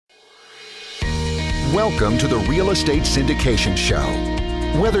Welcome to the Real Estate Syndication Show.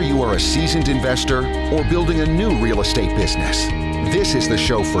 Whether you are a seasoned investor or building a new real estate business, this is the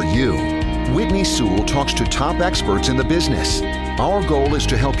show for you. Whitney Sewell talks to top experts in the business. Our goal is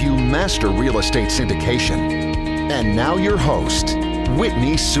to help you master real estate syndication. And now your host,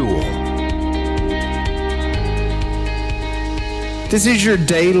 Whitney Sewell. This is your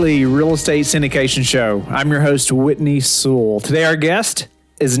daily real estate syndication show. I'm your host, Whitney Sewell. Today, our guest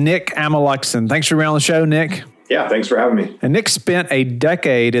is Nick Ameluxen. Thanks for being on the show, Nick. Yeah, thanks for having me. And Nick spent a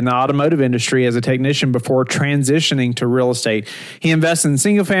decade in the automotive industry as a technician before transitioning to real estate. He invests in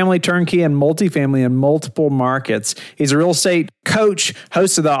single-family, turnkey, and multifamily in multiple markets. He's a real estate coach,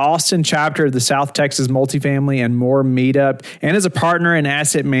 host of the Austin chapter of the South Texas Multifamily and More Meetup, and is a partner and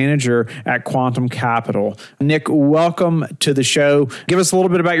asset manager at Quantum Capital. Nick, welcome to the show. Give us a little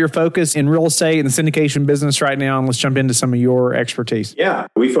bit about your focus in real estate and the syndication business right now, and let's jump into some of your expertise. Yeah,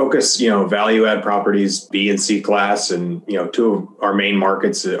 we focus, value-add properties, B and C class, and two of our main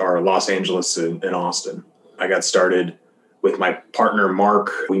markets are Los Angeles and Austin. I got started with my partner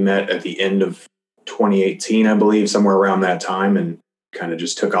Mark. We met at the end of 2018, I believe, somewhere around that time, and kind of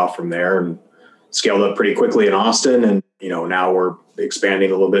just took off from there and scaled up pretty quickly in Austin. And now we're expanding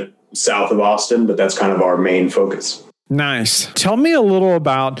a little bit south of Austin, but that's kind of our main focus. Nice. Tell me a little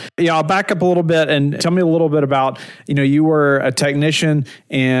about, I'll back up a little bit and tell me a little bit about, you were a technician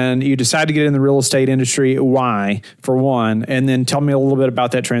and you decided to get in the real estate industry. Why, for one? And then tell me a little bit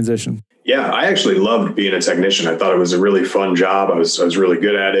about that transition. Yeah, I actually loved being a technician. I thought it was a really fun job. I was really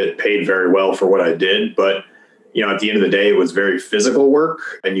good at it, paid very well for what I did. But, at the end of the day, it was very physical work,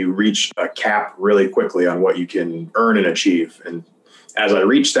 and you reach a cap really quickly on what you can earn and achieve. And as I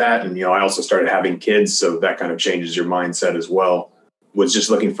reached that, and, I also started having kids, so that kind of changes your mindset as well, was just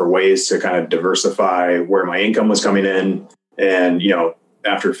looking for ways to kind of diversify where my income was coming in. And,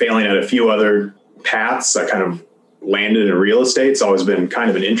 after failing at a few other paths, I kind of landed in real estate. It's always been kind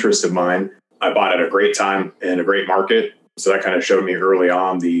of an interest of mine. I bought at a great time in a great market. So that kind of showed me early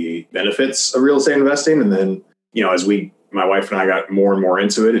on the benefits of real estate investing. And then, as my wife and I got more and more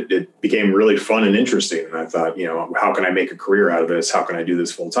into it, it became really fun and interesting. And I thought, how can I make a career out of this? How can I do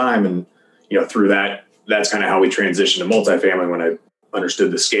this full time? And, through that, that's kind of how we transitioned to multifamily when I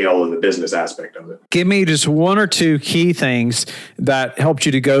understood the scale and the business aspect of it. Give me just one or two key things that helped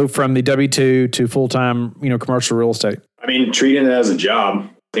you to go from the W-2 to full-time, commercial real estate. I mean, treating it as a job, I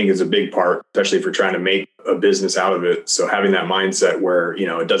think is a big part, especially if you're trying to make a business out of it. So having that mindset where,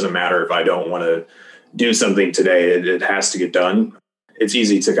 it doesn't matter if I don't want to do something today, it has to get done. It's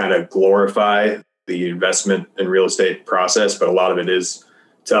easy to kind of glorify the investment and real estate process, but a lot of it is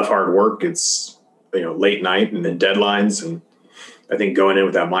tough, hard work. It's, late night and then deadlines. And I think going in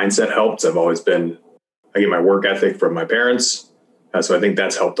with that mindset helps. I get my work ethic from my parents. So I think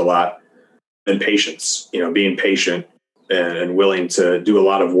that's helped a lot. And patience, being patient and willing to do a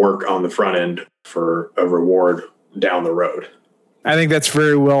lot of work on the front end for a reward down the road. I think that's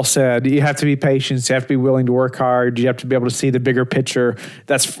very well said. You have to be patient. You have to be willing to work hard. You have to be able to see the bigger picture.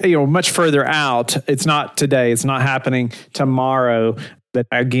 That's much further out. It's not today. It's not happening tomorrow. But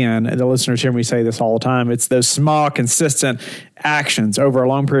again, the listeners hear me say this all the time. It's those small, consistent actions over a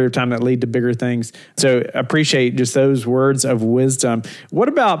long period of time that lead to bigger things. So I appreciate just those words of wisdom. What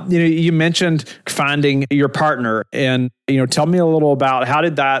about, you mentioned finding your partner, and, tell me a little about how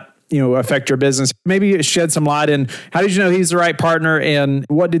did that affect your business? Maybe shed some light in how did you know he's the right partner, and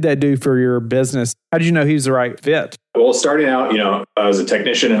what did that do for your business? How did you know he's the right fit? Well, starting out, I was a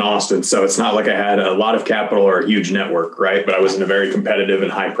technician in Austin, so it's not like I had a lot of capital or a huge network, right? But I was in a very competitive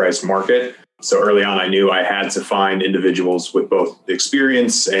and high-priced market. So early on, I knew I had to find individuals with both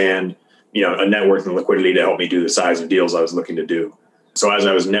experience and, a net worth and liquidity to help me do the size of deals I was looking to do. So as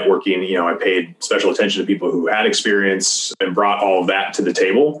I was networking, I paid special attention to people who had experience and brought all of that to the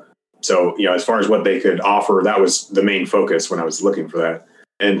table. So, as far as what they could offer, that was the main focus when I was looking for that.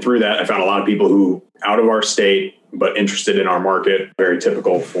 And through that, I found a lot of people who out of our state, but interested in our market, very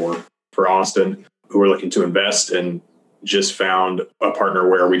typical for Austin, who were looking to invest, and just found a partner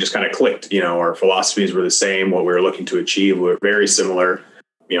where we just kind of clicked. Our philosophies were the same. What we were looking to achieve were very similar.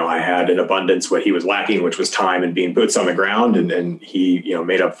 I had in abundance what he was lacking, which was time and being boots on the ground. And he,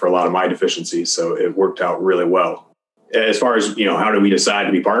 made up for a lot of my deficiencies. So it worked out really well. As far as, how do we decide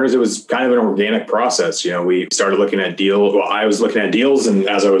to be partners? It was kind of an organic process. We started looking at deals. Well, I was looking at deals, and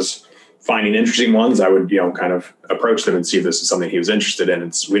as I was finding interesting ones, I would, kind of approach them and see if this is something he was interested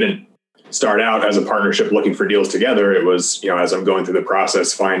in. We didn't start out as a partnership looking for deals together. It was, as I'm going through the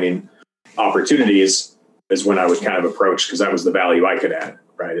process, finding opportunities is when I would kind of approach, because that was the value I could add,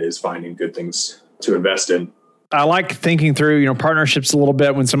 right? Is finding good things to invest in. I like thinking through, partnerships a little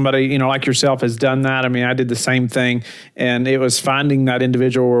bit when somebody, like yourself has done that. I mean, I did the same thing, and it was finding that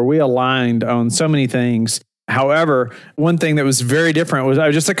individual where we aligned on so many things. However, one thing that was very different was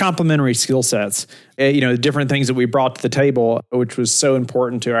just the complementary skill sets, the different things that we brought to the table, which was so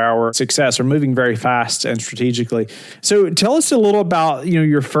important to our success. We're moving very fast and strategically. So tell us a little about,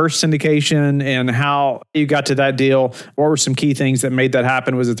 your first syndication and how you got to that deal. What were some key things that made that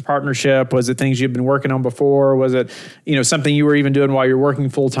happen? Was it the partnership? Was it things you've been working on before? Was it, something you were even doing while you're working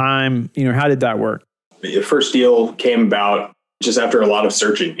full time? How did that work? The first deal came about just after a lot of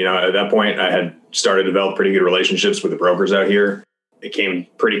searching. At that point, I had started to develop pretty good relationships with the brokers out here. It came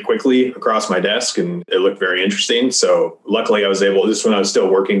pretty quickly across my desk and it looked very interesting. So luckily I was able, this is when I was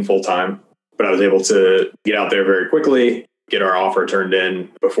still working full time, but I was able to get out there very quickly, get our offer turned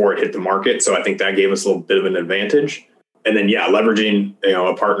in before it hit the market. So I think that gave us a little bit of an advantage. And then, leveraging,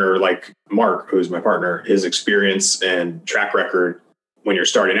 a partner like Mark, who's my partner, his experience and track record when you're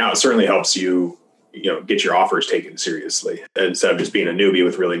starting out certainly helps you, get your offers taken seriously instead of just being a newbie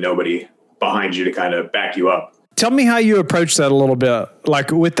with really nobody behind you to kind of back you up. Tell me how you approach that a little bit. Like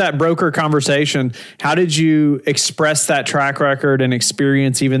with that broker conversation, how did you express that track record and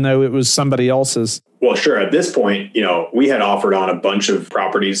experience, even though it was somebody else's? Well, sure. At this point, we had offered on a bunch of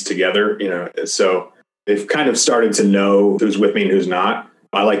properties together, so they've kind of started to know who's with me and who's not.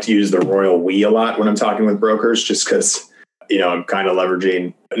 I like to use the royal we a lot when I'm talking with brokers, just because, I'm kind of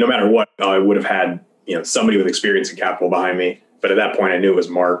leveraging, no matter what, I would have had, somebody with experience and capital behind me. But at that point, I knew it was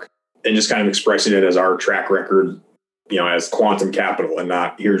Mark. And just kind of expressing it as our track record, as quantum capital, and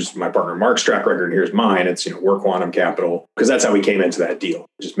not here's my partner Mark's track record and here's mine. It's, we're quantum capital, because that's how we came into that deal.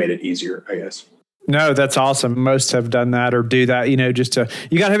 It just made it easier, I guess. No, that's awesome. Most have done that or do that, you got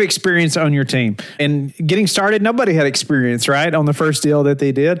to have experience on your team. And getting started, nobody had experience, right, on the first deal that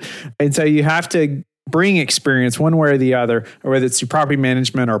they did. And so you have to bring experience one way or the other, or whether it's your property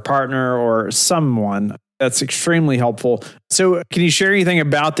management or partner or someone. That's extremely helpful. So can you share anything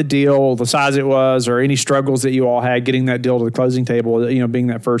about the deal, the size it was, or any struggles that you all had getting that deal to the closing table, being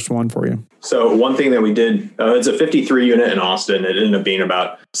that first one for you? So one thing that we did, it's a 53 unit in Austin. It ended up being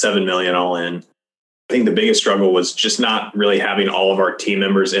about $7 million all in. I think the biggest struggle was just not really having all of our team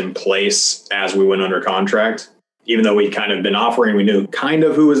members in place as we went under contract. Even though we'd kind of been offering, we knew kind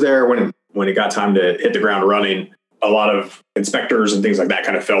of who was there when it got time to hit the ground running. A lot of inspectors and things like that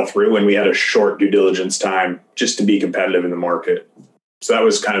kind of fell through, and we had a short due diligence time just to be competitive in the market. So that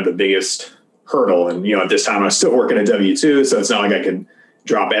was kind of the biggest hurdle. And, at this time I was still working at W2, so it's not like I could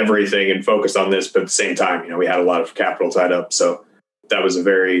drop everything and focus on this. But at the same time, we had a lot of capital tied up. So that was a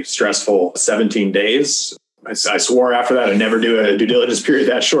very stressful 17 days. I swore after that I'd never do a due diligence period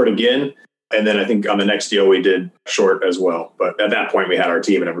that short again. And then I think on the next deal we did short as well. But at that point we had our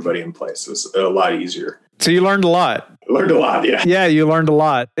team and everybody in place. It was a lot easier. So you learned a lot. Yeah. Yeah, you learned a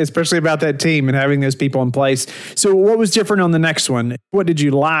lot, especially about that team and having those people in place. So what was different on the next one? What did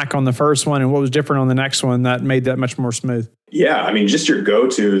you lack on the first one, and what was different on the next one that made that much more smooth? Yeah, I mean, just your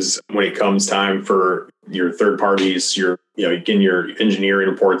go-tos when it comes time for your third parties, getting your engineering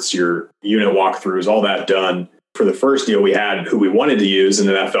reports, your unit walkthroughs, all that done. For the first deal, we had who we wanted to use, and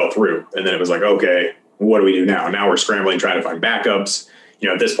then that fell through. And then it was like, okay, what do we do now? Now we're scrambling, trying to find backups.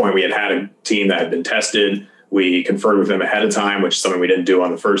 At this point, we had a team that had been tested. We conferred with them ahead of time, which is something we didn't do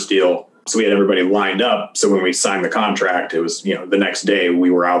on the first deal. So we had everybody lined up. So when we signed the contract, it was, the next day we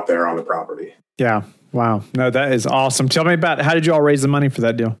were out there on the property. Yeah. Wow. No, that is awesome. Tell me about how did you all raise the money for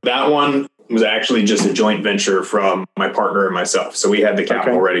that deal? That one was actually just a joint venture from my partner and myself. So we had the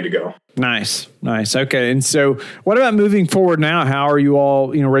capital ready to go. Nice. Okay. And so what about moving forward now? How are you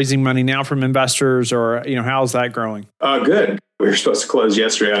all, raising money now from investors, or, how's that growing? Good. We were supposed to close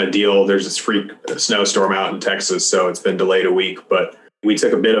yesterday on a deal. There's this freak snowstorm out in Texas, so it's been delayed a week. But we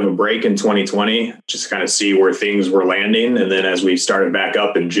took a bit of a break in 2020 just to kind of see where things were landing. And then as we started back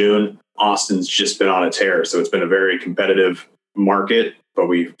up in June, Austin's just been on a tear. So it's been a very competitive market. But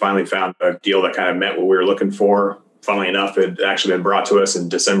we finally found a deal that kind of met what we were looking for. Funnily enough, it had actually been brought to us in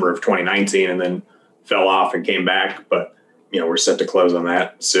December of 2019 and then fell off and came back. But we're set to close on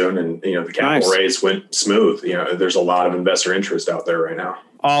that soon. And, the capital raise went smooth. There's a lot of investor interest out there right now.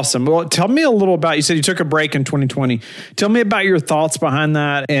 Awesome. Well, tell me a little about, you said you took a break in 2020. Tell me about your thoughts behind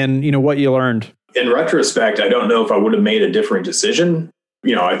that and, what you learned. In retrospect, I don't know if I would have made a different decision.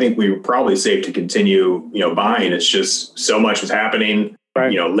 I think we were probably safe to continue, buying. It's just so much was happening.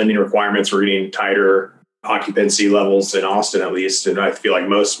 Right. Lending requirements were getting tighter, occupancy levels in Austin, at least. And I feel like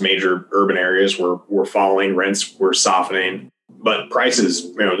most major urban areas were falling, rents were softening, but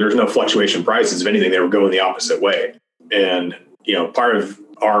prices, there's no fluctuation in prices. If anything, they were going the opposite way. And, part of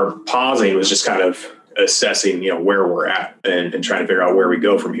our pausing was just kind of assessing, where we're at and trying to figure out where we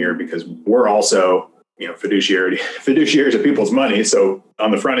go from here, because we're also, fiduciaries of people's money. So on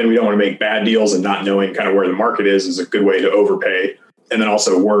the front end, we don't want to make bad deals, and not knowing kind of where the market is a good way to overpay. And then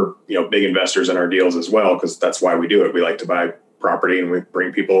also we're, big investors in our deals as well, because that's why we do it. We like to buy property and we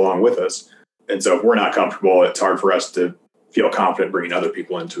bring people along with us. And so if we're not comfortable, it's hard for us to feel confident bringing other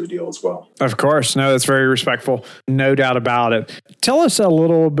people into a deal as well. Of course. No, that's very respectful. No doubt about it. Tell us a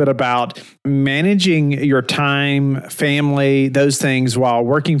little bit about managing your time, family, those things while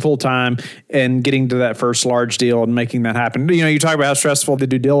working full time and getting to that first large deal and making that happen. You talk about how stressful the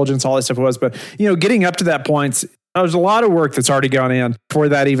due diligence, all that stuff was, but, getting up to that point, there's a lot of work that's already gone in before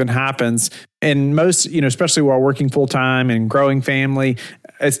that even happens. And most, especially while working full time and growing family,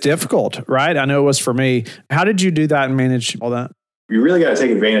 it's difficult, right? I know it was for me. How did you do that and manage all that? You really got to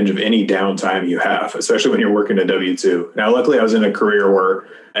take advantage of any downtime you have, especially when you're working a W-2. Now, luckily, I was in a career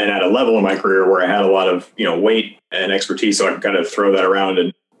and at a level in my career where I had a lot of, weight and expertise, so I could kind of throw that around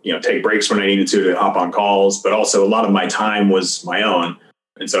and, take breaks when I needed to hop on calls. But also a lot of my time was my own.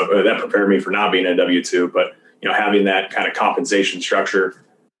 And so that prepared me for not being a W-2. But, having that kind of compensation structure,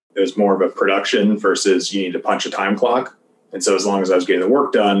 it was more of a production versus you need to punch a time clock. And so as long as I was getting the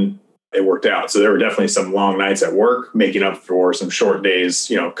work done, it worked out. So there were definitely some long nights at work, making up for some short days,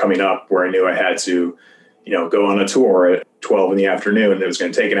 coming up where I knew I had to, go on a tour at 12 in the afternoon, and it was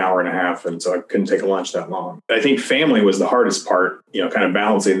going to take an hour and a half. And so I couldn't take a lunch that long. I think family was the hardest part, kind of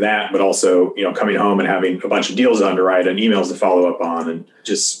balancing that, but also, coming home and having a bunch of deals to underwrite and emails to follow up on, and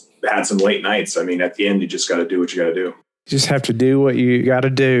just had some late nights. I mean, at the end, you just got to do what you got to do. You just have to do what you got to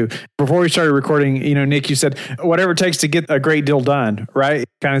do. Before we started recording, Nick, you said whatever it takes to get a great deal done, right?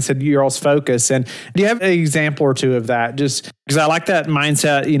 Kind of said your all's focus. And do you have an example or two of that? Just because I like that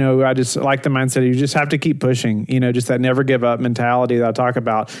mindset, I just like the mindset. You just have to keep pushing, just that never give up mentality that I talk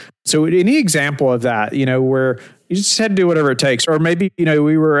about. So any example of that, where you just had to do whatever it takes. Or maybe,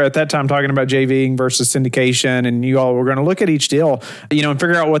 we were at that time talking about JVing versus syndication, and you all were going to look at each deal, and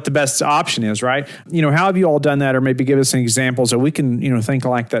figure out what the best option is, right? How have you all done that? Or maybe give us an example so we can, think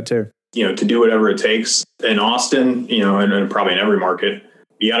like that too. To do whatever it takes in Austin, and probably in every market,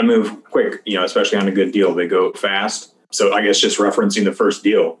 you got to move quick, especially on a good deal. They go fast. So I guess just referencing the first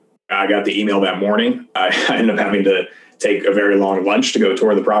deal, I got the email that morning. I ended up having to take a very long lunch to go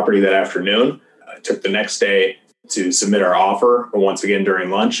tour the property that afternoon. I took the next day to submit our offer once again during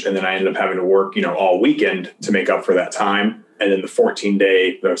lunch. And then I ended up having to work, all weekend to make up for that time. And then the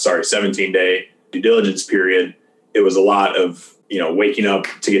 17-day due diligence period, it was a lot of, waking up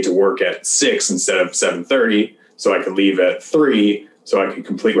to get to work at 6 instead of 7:30. So I could leave at 3 so I could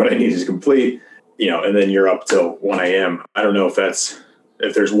complete what I needed to complete, and then you're up till 1 a.m. I don't know if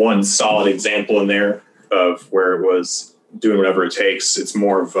there's one solid example in there of where it was doing whatever it takes. It's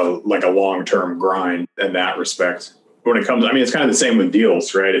more of a long-term grind in that respect. When it comes, it's kind of the same with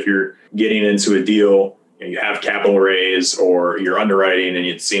deals, right? If you're getting into a deal and you have capital raise or you're underwriting and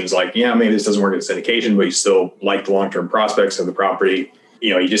it seems like, maybe this doesn't work in syndication, but you still like the long-term prospects of the property,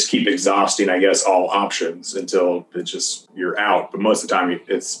 you just keep exhausting, I guess, all options until you're out. But most of the time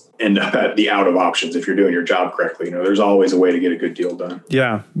it's end up at the out of options if you're doing your job correctly. There's always a way to get a good deal done.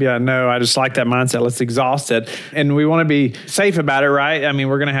 Yeah. No, I just like that mindset. Let's exhaust it. And we want to be safe about it, right?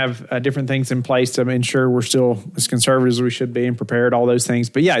 We're going to have different things in place to ensure we're still as conservative as we should be and prepared, all those things.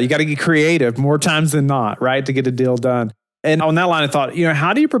 But yeah, you got to get creative more times than not, right? To get a deal done. And on that line of thought,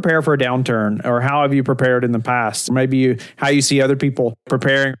 how do you prepare for a downturn, or how have you prepared in the past? Maybe how you see other people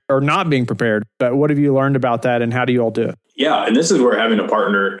preparing or not being prepared, but what have you learned about that and how do you all do it? Yeah. And this is where having a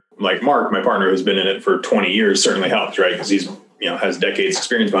partner like Mark, my partner who's been in it for 20 years, certainly helps, right? Because he's, has decades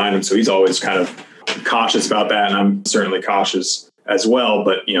experience behind him. So he's always kind of cautious about that. And I'm certainly cautious as well.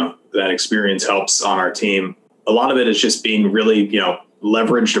 But, that experience helps on our team. A lot of it is just being really,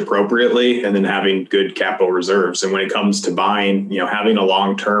 leveraged appropriately and then having good capital reserves. And when it comes to buying, having a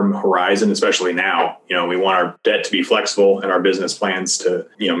long-term horizon, especially now, we want our debt to be flexible and our business plans to,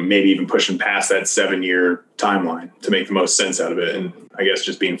 maybe even pushing past that 7-year timeline to make the most sense out of it. And I guess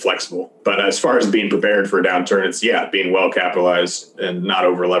just being flexible. But as far as being prepared for a downturn, it's being well capitalized and not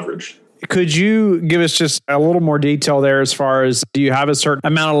over leveraged. Could you give us just a little more detail there as far as, do you have a certain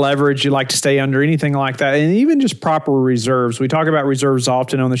amount of leverage you like to stay under, anything like that? And even just proper reserves. We talk about reserves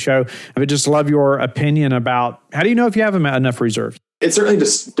often on the show. I would just love your opinion about, how do you know if you have enough reserves? It certainly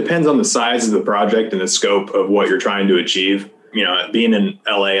just depends on the size of the project and the scope of what you're trying to achieve. Being in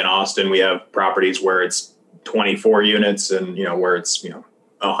LA and Austin, we have properties where it's 24 units and, where it's,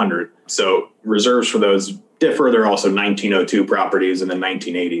 100. So reserves for those differ. They're also 1902 properties and the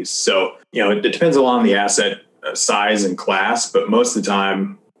 1980s. So, it depends a lot on the asset size and class, but most of the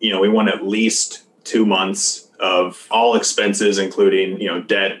time, we want at least 2 months of all expenses, including,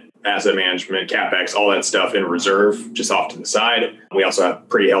 debt, asset management, CapEx, all that stuff in reserve, just off to the side. We also have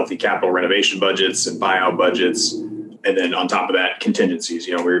pretty healthy capital renovation budgets and buyout budgets. And then on top of that, contingencies.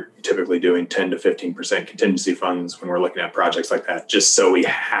 We're typically doing 10 to 15% contingency funds when we're looking at projects like that, just so we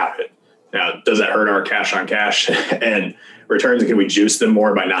have it. Now, does that hurt our cash on cash and returns? Can we juice them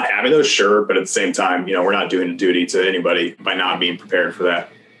more by not having those? Sure. But at the same time, we're not doing a duty to anybody by not being prepared for that.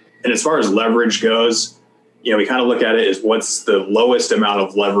 And as far as leverage goes, we kind of look at it as what's the lowest amount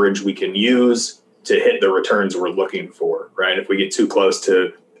of leverage we can use to hit the returns we're looking for, right? If we get too close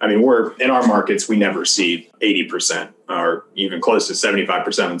to, we're in our markets, we never see 80% or even close to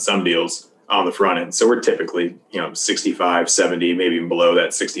 75% in some deals on the front end. So we're typically, 65, 70, maybe even below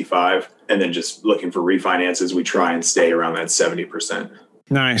that 65. And then just looking for refinances, we try and stay around that 70%.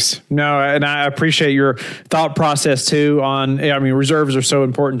 Nice. No, and I appreciate your thought process too reserves are so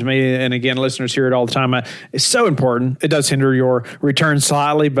important to me. And again, listeners hear it all the time. It's so important. It does hinder your return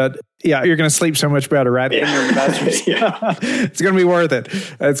slightly, but yeah, you're going to sleep so much better, right? Yeah. In your investors. Yeah. It's going to be worth it.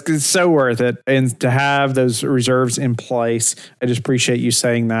 It's so worth it. And to have those reserves in place, I just appreciate you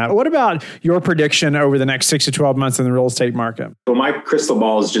saying that. What about your prediction over the next 6 to 12 months in the real estate market? Well, my crystal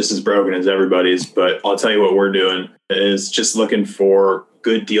ball is just as broken as everybody's, but I'll tell you what we're doing is just looking for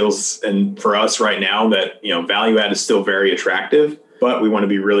good deals. And for us right now that, value add is still very attractive, but we want to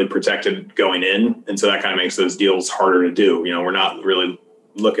be really protected going in. And so that kind of makes those deals harder to do. We're not really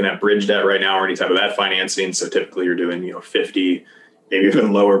looking at bridge debt right now or any type of that financing. So typically you're doing, 50, maybe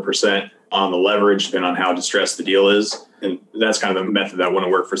even lower percent on the leverage, depending on how distressed the deal is. And that's kind of the method that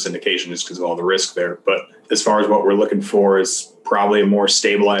wouldn't work for syndication just because of all the risk there. But as far as what we're looking for is probably a more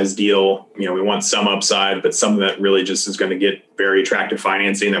stabilized deal. We want some upside, but something that really just is going to get very attractive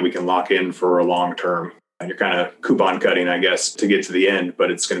financing that we can lock in for a long term. And you're kind of coupon cutting, I guess, to get to the end, but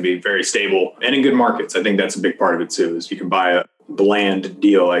it's going to be very stable and in good markets. I think that's a big part of it too, is you can buy a bland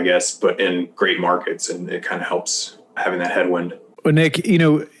deal, I guess, but in great markets, and it kind of helps having that headwind. Well, Nick,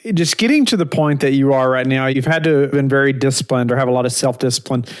 just getting to the point that you are right now, you've had to have been very disciplined or have a lot of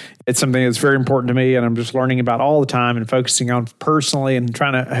self-discipline. It's something that's very important to me, and I'm just learning about all the time and focusing on personally and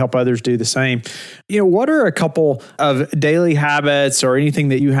trying to help others do the same. What are a couple of daily habits or anything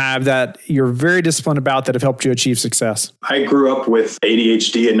that you have that you're very disciplined about that have helped you achieve success? I grew up with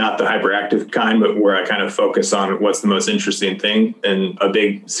ADHD, and not the hyperactive kind, but where I kind of focus on what's the most interesting thing. And a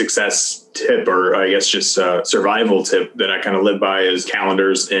big success tip, or I guess just a survival tip that I kind of live by, is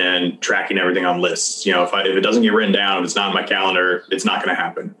calendars and tracking everything on lists. If it doesn't get written down, if it's not in my calendar, it's not going to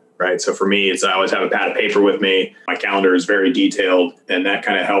happen. Right. So for me, I always have a pad of paper with me. My calendar is very detailed, and that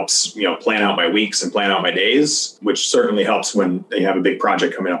kind of helps, plan out my weeks and plan out my days, which certainly helps when you have a big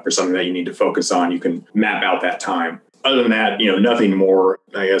project coming up or something that you need to focus on. You can map out that time. Other than that, nothing more,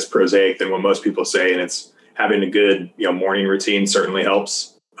 I guess, prosaic than what most people say. And it's having a good, morning routine certainly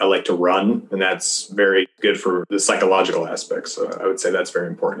helps. I like to run, and that's very good for the psychological aspects. So I would say that's very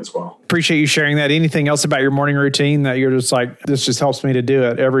important as well. Appreciate you sharing that. Anything else about your morning routine that you're just like, this just helps me to do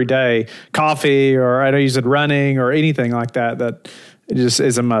it every day? Coffee, or I know you said running, or anything like that, that it just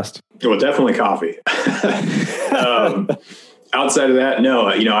is a must? Well, definitely coffee. Outside of that, no.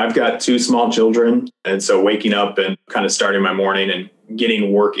 I've got 2 small children, and so waking up and kind of starting my morning and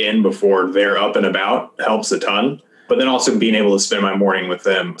getting work in before they're up and about helps a ton. But then also being able to spend my morning with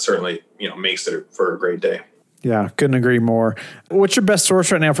them certainly, makes it for a great day. Yeah, couldn't agree more. What's your best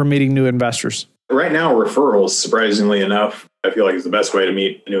source right now for meeting new investors? Right now, referrals, surprisingly enough, I feel like is the best way to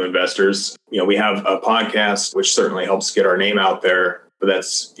meet new investors. We have a podcast, which certainly helps get our name out there, but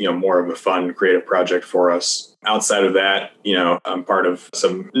that's, more of a fun, creative project for us. Outside of that, I'm part of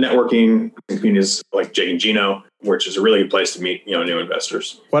some networking communities like Jake and Gino, which is a really good place to meet, new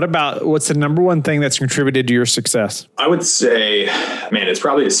investors. What's the number one thing that's contributed to your success? I would say, it's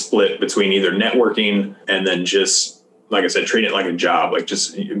probably a split between either networking and then just, like I said, treat it like a job, like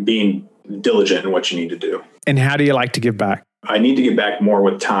just being diligent in what you need to do. And how do you like to give back? I need to get back more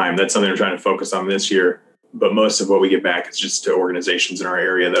with time. That's something I'm trying to focus on this year. But most of what we get back is just to organizations in our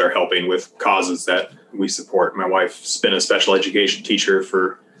area that are helping with causes that we support. My wife's been a special education teacher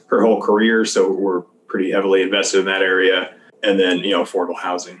for her whole career, so we're pretty heavily invested in that area. And then, affordable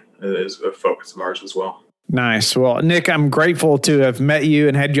housing is a focus of ours as well. Nice. Well, Nick, I'm grateful to have met you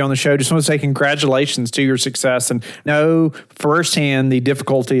and had you on the show. Just want to say congratulations to your success, and know firsthand the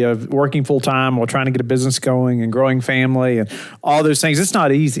difficulty of working full time while trying to get a business going and growing family and all those things. It's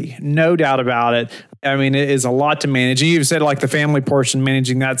not easy, no doubt about it. I mean, it is a lot to manage. And you've said like the family portion,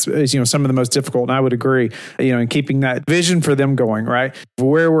 managing that's, some of the most difficult. And I would agree, and keeping that vision for them going, right?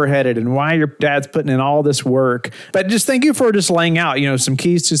 Where we're headed and why your dad's putting in all this work. But just thank you for just laying out, some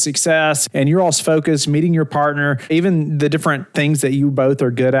keys to success and your all's focus, meeting your partner, even the different things that you both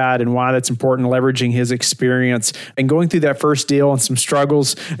are good at and why that's important, leveraging his experience and going through that first deal and some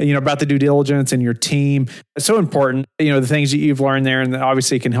struggles, about the due diligence and your team. It's so important, the things that you've learned there and that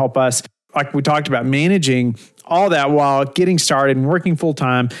obviously can help us. Like we talked about, managing all that while getting started and working full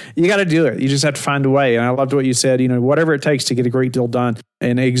time. You got to do it. You just have to find a way. And I loved what you said, whatever it takes to get a great deal done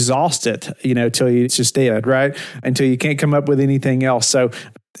and exhaust it, till it's just dead, right? Until you can't come up with anything else. So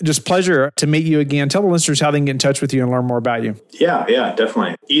just pleasure to meet you again. Tell the listeners how they can get in touch with you and learn more about you. Yeah,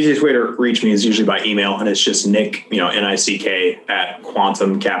 definitely. Easiest way to reach me is usually by email, and it's just Nick, NICK at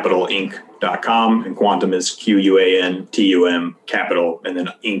quantumcapitalinc.com, and quantum is QUANTUM capital, and then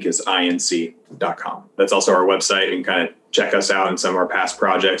inc is INC.com. That's also our website. You can kind of check us out in some of our past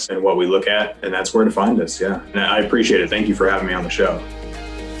projects and what we look at, and that's where to find us. Yeah. And I appreciate it. Thank you for having me on the show.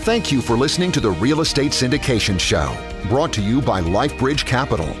 Thank you for listening to the Real Estate Syndication Show, brought to you by LifeBridge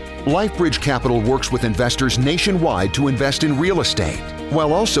Capital. LifeBridge Capital works with investors nationwide to invest in real estate,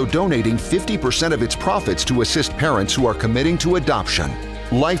 while also donating 50% of its profits to assist parents who are committing to adoption.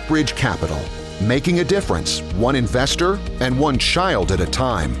 LifeBridge Capital, making a difference, one investor and one child at a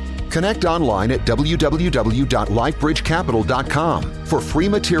time. Connect online at www.lifebridgecapital.com for free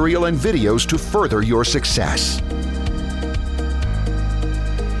material and videos to further your success.